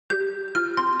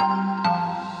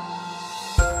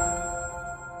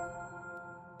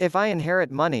If I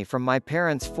inherit money from my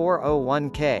parents'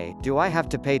 401k, do I have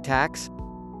to pay tax?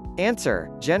 Answer: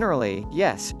 generally,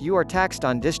 yes, you are taxed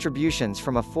on distributions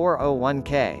from a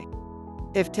 401k.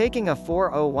 If taking a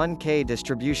 401k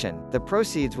distribution, the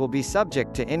proceeds will be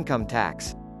subject to income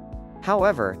tax.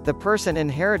 However, the person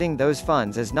inheriting those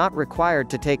funds is not required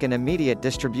to take an immediate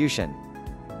distribution.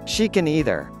 She can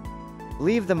either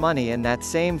leave the money in that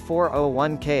same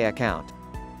 401k account,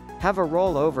 have a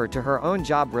rollover to her own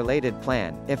job-related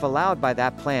plan, if allowed by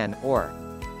that plan, or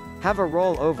have a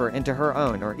rollover into her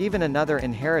own or even another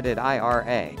inherited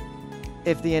I.R.A.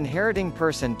 If the inheriting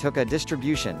person took a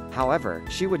distribution, however,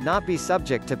 she would not be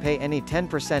subject to pay any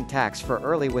 10% tax for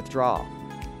early withdrawal.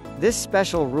 This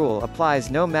special rule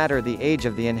applies no matter the age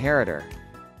of the inheritor.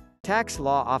 Tax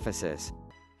law offices.